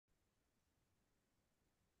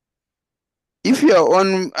If you are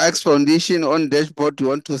on Axe Foundation on dashboard, you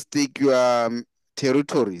want to stake your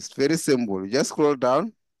territories. Very simple. You just scroll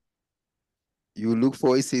down. You look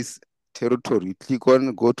for it says territory. Click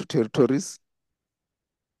on go to territories.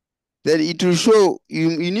 Then it will show you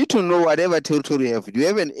need to know whatever territory you have. Do you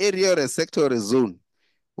have an area or a sector or a zone?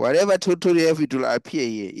 Whatever territory you have, it will appear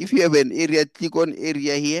here. If you have an area, click on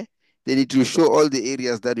area here. Then it will show all the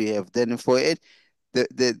areas that you have. Then for it,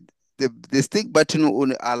 the stake button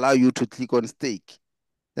will allow you to click on stake.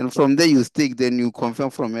 Then from there you stake, then you confirm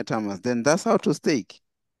from MetaMask. Then that's how to stake.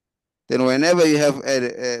 Then whenever you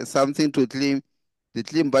have something to claim, the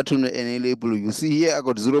claim button will enable. You see here I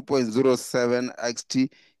got 0.07 XT,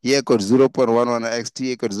 here I got 0.11 XT,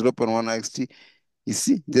 here I got 0.1 XT. You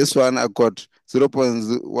see, this one I got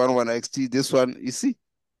 0.11 XT, this one, you see,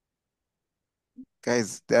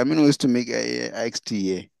 guys, there are many ways to make a XT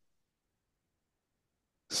here.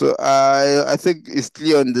 So I think it's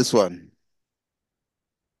clear on this one.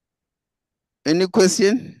 Any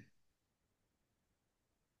question?